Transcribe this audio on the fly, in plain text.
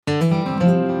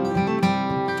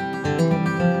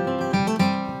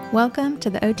Welcome to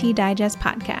the OT Digest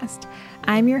podcast.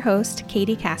 I'm your host,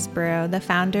 Katie Caspero, the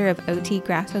founder of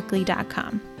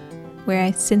OTgraphically.com, where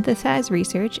I synthesize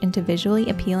research into visually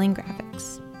appealing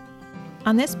graphics.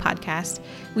 On this podcast,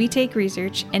 we take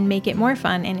research and make it more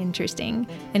fun and interesting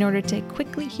in order to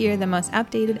quickly hear the most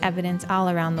updated evidence all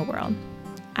around the world.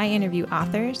 I interview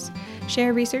authors,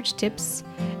 share research tips,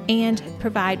 and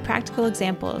provide practical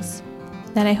examples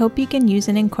that I hope you can use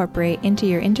and incorporate into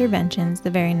your interventions the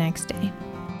very next day.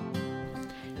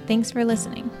 Thanks for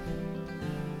listening.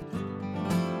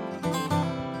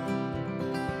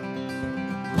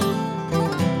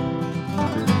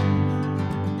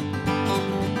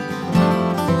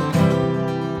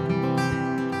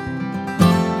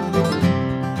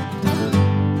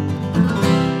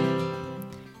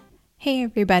 Hey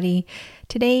everybody,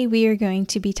 today we are going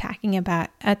to be talking about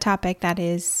a topic that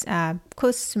is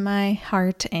close to my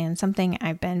heart and something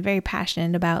I've been very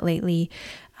passionate about lately,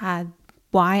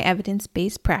 why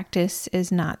evidence-based practice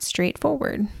is not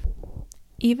straightforward.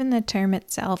 Even the term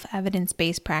itself,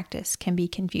 evidence-based practice, can be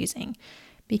confusing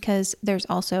because there's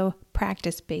also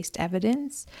practice-based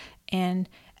evidence and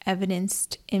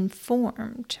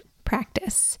evidence-informed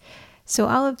practice. So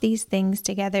all of these things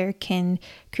together can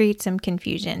create some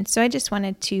confusion. So I just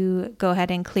wanted to go ahead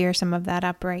and clear some of that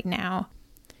up right now.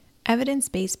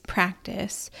 Evidence-based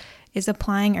practice is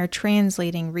applying or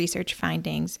translating research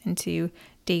findings into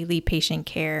daily patient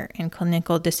care and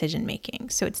clinical decision making.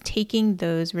 So it's taking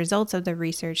those results of the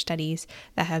research studies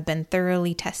that have been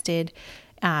thoroughly tested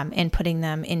and putting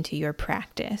them into your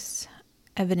practice.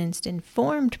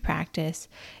 Evidence-informed practice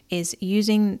is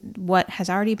using what has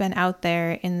already been out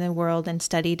there in the world and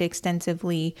studied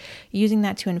extensively, using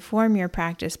that to inform your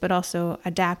practice, but also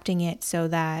adapting it so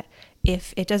that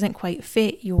if it doesn't quite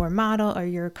fit your model or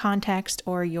your context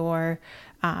or your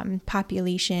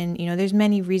population, there's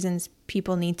many reasons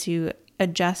people need to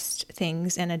adjust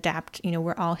things and adapt.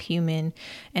 We're all human,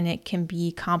 and it can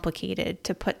be complicated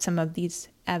to put some of these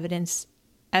evidence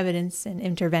and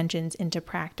interventions into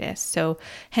practice. So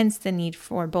hence the need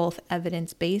for both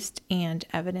evidence-based and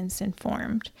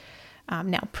evidence-informed.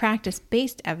 Now,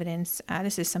 practice-based evidence,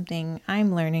 this is something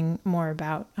I'm learning more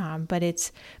about, but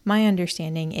it's my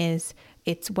understanding is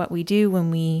it's what we do when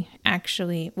we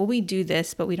we do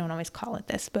this, but we don't always call it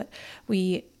this, but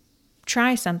we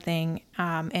try something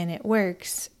and it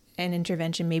works, an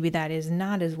intervention maybe that is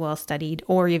not as well studied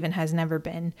or even has never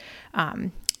been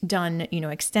done,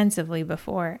 extensively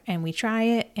before, and we try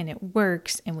it and it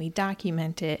works and we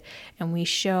document it and we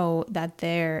show that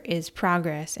there is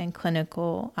progress and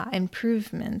clinical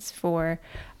improvements for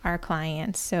our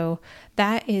clients. So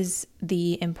that is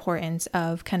the importance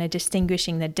of kind of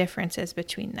distinguishing the differences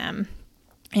between them.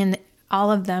 And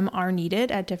all of them are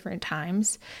needed at different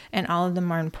times, and all of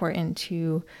them are important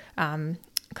to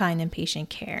client and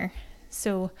patient care.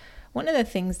 So one of the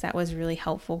things that was really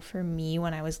helpful for me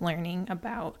when I was learning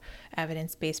about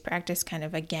evidence-based practice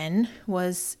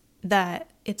was that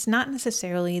it's not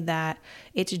necessarily that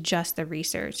it's just the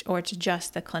research or it's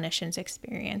just the clinician's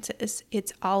experiences.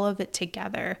 It's all of it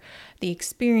together, the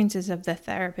experiences of the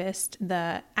therapist,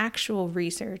 the actual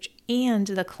research, and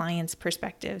the client's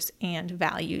perspectives and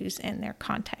values and their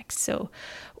context. So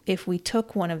if we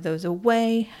took one of those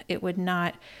away, it would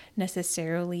not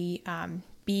necessarily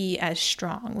be as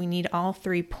strong. We need all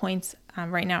 3 points.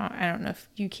 Right now, I don't know if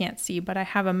you can't see, but I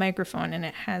have a microphone and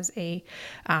it has a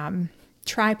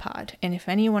tripod. And if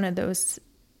any one of those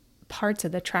parts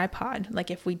of the tripod, like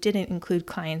if we didn't include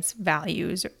clients'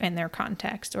 values and their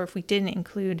context, or if we didn't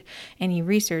include any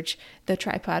research, the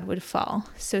tripod would fall.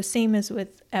 So same as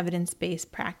with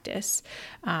evidence-based practice,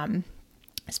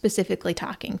 specifically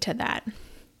talking to that.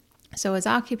 So as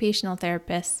occupational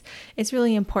therapists, it's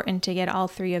really important to get all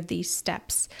 3 of these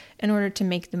steps in order to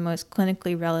make the most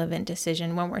clinically relevant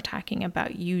decision when we're talking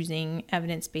about using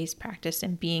evidence-based practice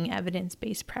and being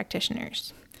evidence-based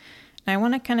practitioners. And I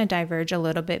want to kind of diverge a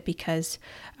little bit because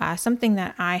something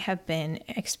that I have been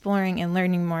exploring and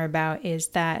learning more about is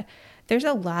that there's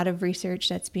a lot of research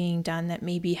that's being done that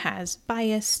maybe has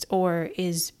bias or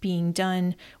is being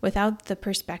done without the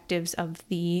perspectives of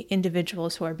the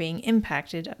individuals who are being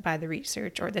impacted by the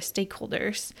research or the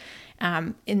stakeholders.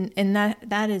 And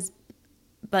that is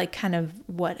like kind of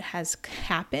what has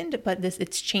happened, but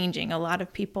it's changing. A lot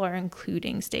of people are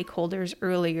including stakeholders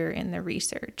earlier in the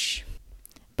research.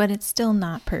 But it's still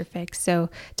not perfect. So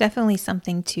definitely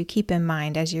something to keep in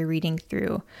mind as you're reading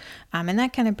through. And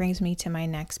that kind of brings me to my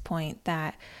next point,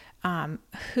 that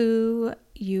who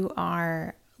you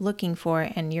are looking for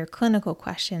and your clinical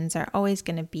questions are always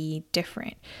going to be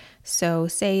different. So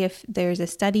say if there's a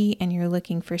study and you're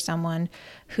looking for someone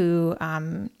who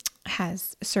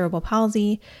has cerebral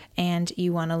palsy, and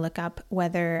you want to look up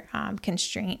whether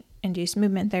constraint-induced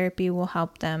movement therapy will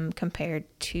help them compared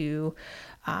to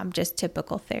just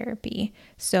typical therapy.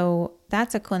 So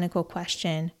that's a clinical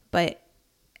question, but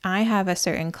I have a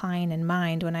certain client in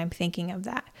mind when I'm thinking of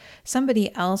that.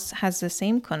 Somebody else has the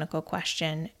same clinical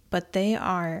question, but they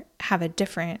have a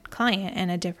different client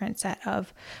and a different set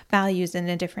of values and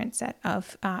a different set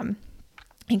of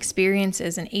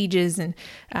experiences and ages and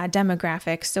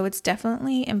demographics. So it's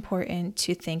definitely important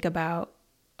to think about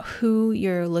who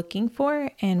you're looking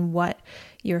for and what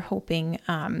you're hoping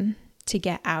to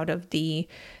get out of the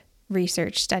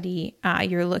research study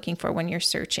you're looking for when you're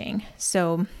searching.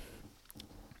 So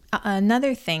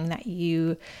another thing that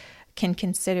you can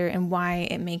consider and why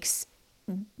it makes,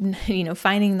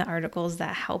 finding the articles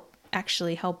that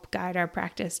help guide our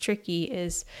practice tricky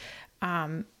is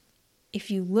if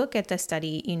you look at the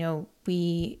study,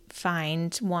 we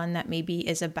find one that maybe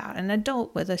is about an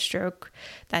adult with a stroke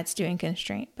that's doing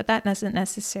constraint, but that doesn't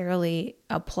necessarily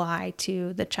apply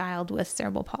to the child with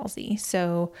cerebral palsy.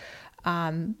 So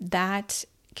that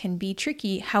can be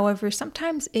tricky. However,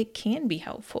 sometimes it can be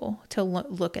helpful to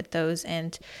look at those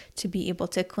and to be able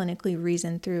to clinically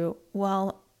reason through,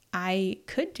 well, I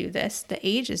could do this. The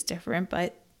age is different,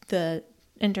 but the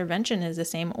intervention is the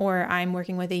same. Or I'm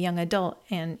working with a young adult,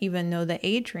 and even though the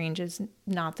age range is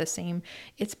not the same,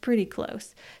 it's pretty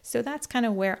close. So that's kind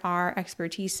of where our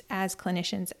expertise as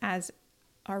clinicians, as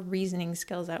our reasoning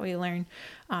skills that we learn,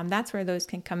 that's where those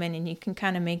can come in, and you can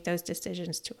kind of make those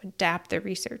decisions to adapt the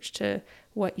research to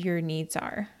what your needs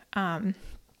are.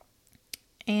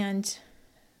 And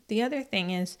the other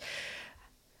thing is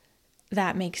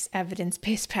that makes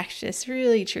evidence-based practice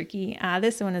really tricky.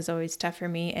 This one is always tough for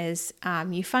me is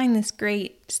you find this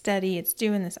great study, it's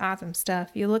doing this awesome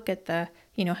stuff. You look at the,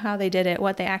 how they did it,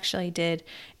 what they actually did,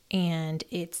 and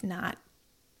it's not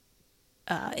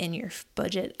in your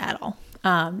budget at all.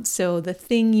 So the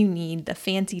thing you need, the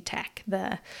fancy tech,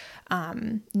 the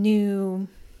new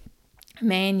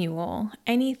manual,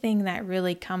 anything that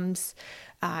really comes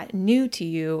new to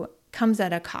you comes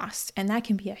at a cost, and that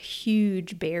can be a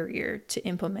huge barrier to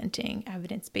implementing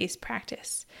evidence-based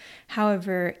practice.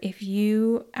 However, if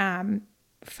you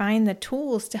find the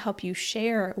tools to help you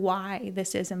share why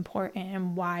this is important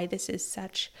and why this is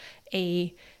such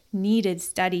a needed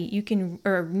study,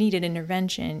 or needed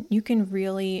intervention, you can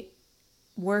really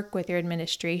work with your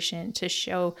administration to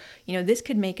show, this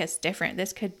could make us different.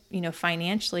 This could,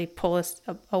 financially pull us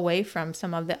away from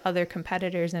some of the other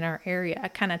competitors in our area,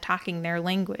 kind of talking their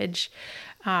language.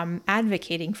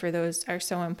 Advocating for those are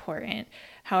so important.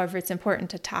 However, it's important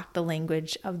to talk the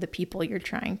language of the people you're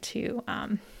trying to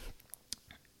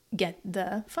get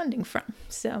the funding from.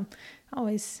 So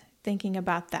always thinking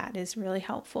about that is really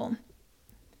helpful.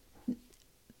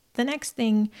 The next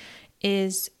thing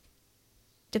is,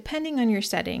 depending on your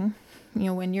setting,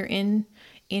 when you're in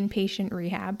inpatient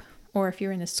rehab, or if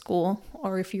you're in a school,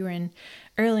 or if you're in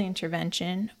early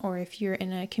intervention, or if you're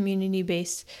in a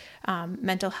community-based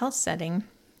mental health setting,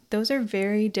 those are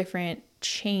very different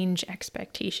change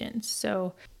expectations.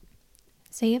 So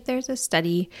say if there's a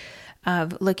study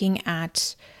of looking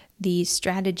at the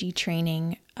strategy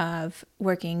training of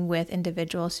working with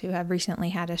individuals who have recently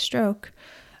had a stroke,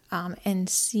 and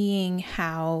seeing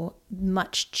how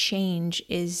much change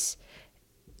is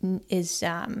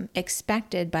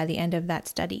expected by the end of that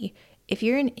study. If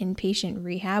you're in inpatient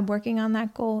rehab working on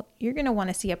that goal, you're going to want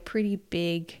to see a pretty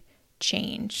big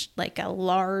change, like a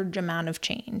large amount of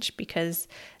change, because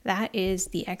that is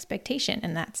the expectation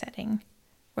in that setting.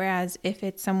 Whereas if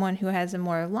it's someone who has a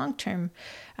more long-term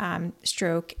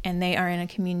stroke and they are in a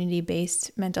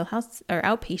community-based mental health or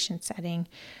outpatient setting,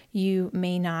 you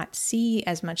may not see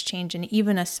as much change, and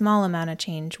even a small amount of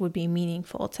change would be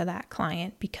meaningful to that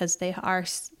client because they are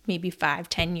maybe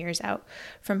 5-10 years out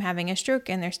from having a stroke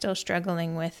and they're still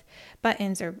struggling with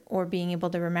buttons or being able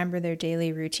to remember their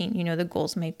daily routine. The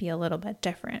goals might be a little bit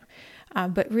different.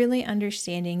 But really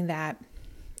understanding that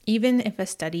even if a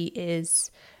study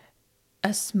is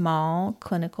a small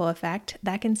clinical effect,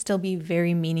 that can still be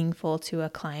very meaningful to a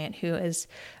client who is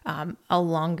a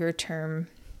longer term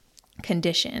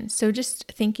condition. So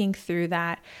just thinking through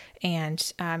that,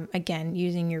 and again,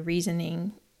 using your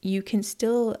reasoning, you can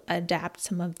still adapt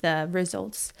some of the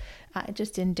results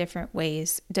just in different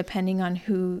ways, depending on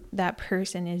who that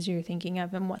person is you're thinking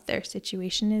of and what their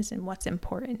situation is and what's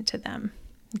important to them.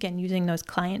 Again, using those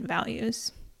client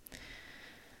values.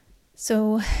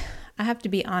 So I have to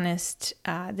be honest,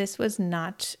 this was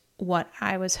not what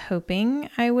I was hoping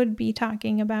I would be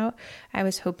talking about. I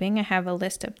was hoping I have a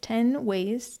list of 10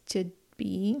 ways to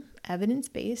be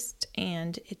evidence-based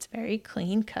and it's very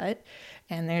clean cut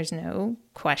and there's no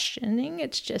questioning.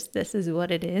 It's just, this is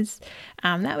what it is.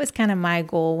 That was kind of my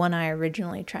goal when I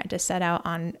originally tried to set out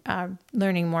on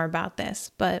learning more about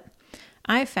this. But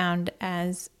I found,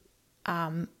 as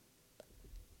I'm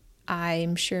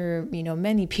sure,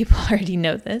 many people already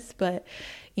know this, but,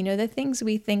 the things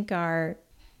we think are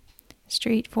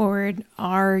straightforward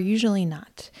are usually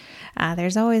not.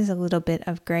 There's always a little bit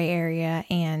of gray area,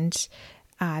 and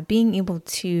being able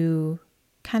to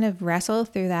kind of wrestle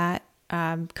through that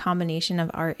combination of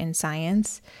art and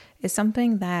science is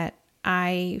something that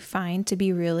I find to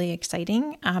be really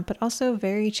exciting, but also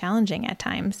very challenging at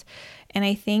times. And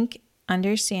I think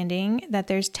understanding that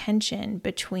there's tension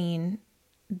between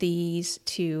these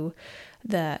two,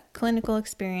 the clinical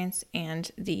experience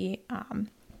and the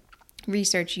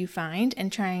research you find,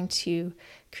 and trying to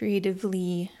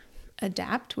creatively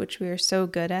adapt, which we are so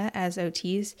good at as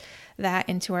OTs, that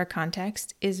into our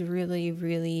context is really,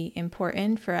 really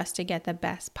important for us to get the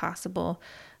best possible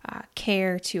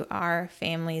care to our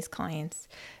families, clients,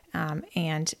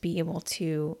 and be able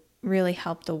to really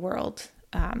help the world.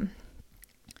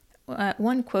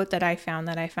 One quote that I found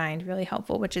that I find really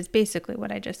helpful, which is basically what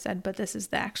I just said, but this is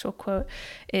the actual quote,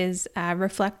 is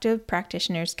reflective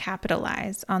practitioners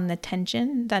capitalize on the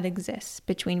tension that exists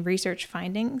between research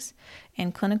findings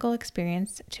and clinical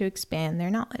experience to expand their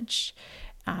knowledge.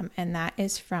 And that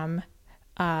is from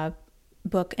a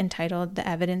book entitled The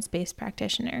Evidence-Based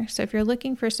Practitioner. So if you're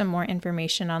looking for some more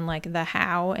information on like the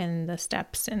how and the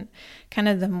steps and kind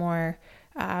of the more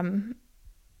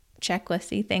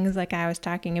checklisty things like I was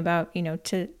talking about,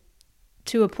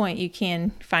 to a point you can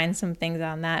find some things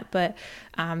on that, but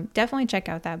definitely check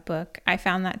out that book. I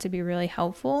found that to be really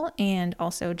helpful, and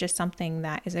also just something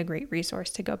that is a great resource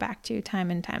to go back to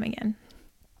time and time again.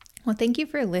 Well, thank you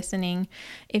for listening.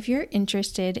 If you're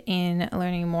interested in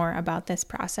learning more about this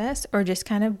process, or just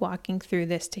kind of walking through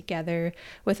this together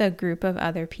with a group of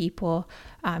other people,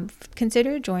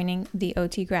 consider joining the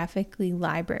OT Graphically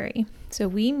Library. So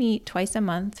we meet twice a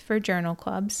month for journal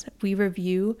clubs. We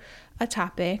review a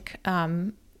topic,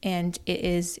 and it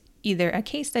is either a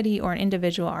case study or an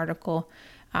individual article.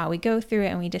 We go through it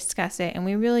and we discuss it, and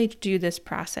we really do this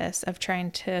process of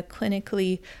trying to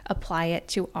clinically apply it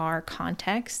to our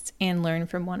context and learn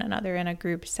from one another in a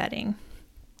group setting.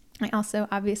 I also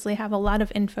obviously have a lot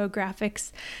of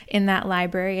infographics in that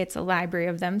library. It's a library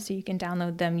of them, so you can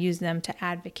download them, use them to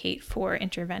advocate for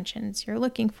interventions you're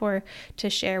looking for, to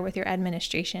share with your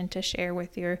administration, to share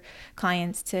with your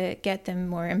clients, to get them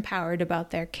more empowered about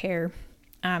their care.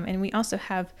 And we also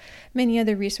have many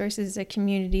other resources, a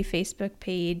community Facebook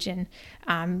page, and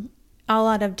a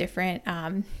lot of different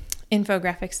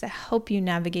infographics that help you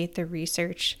navigate the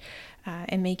research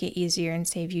and make it easier and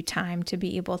save you time to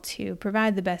be able to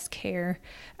provide the best care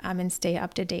and stay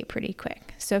up to date pretty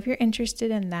quick. So if you're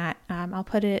interested in that, I'll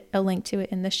put a link to it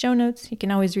in the show notes. You can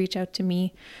always reach out to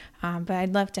me, but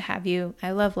I'd love to have you. I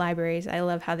love libraries. I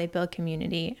love how they build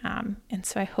community. And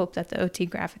so I hope that the OT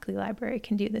Graphically Library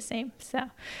can do the same. So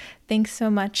thanks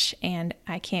so much. And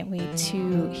I can't wait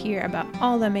to hear about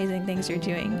all the amazing things you're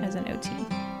doing as an OT.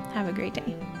 Have a great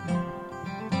day.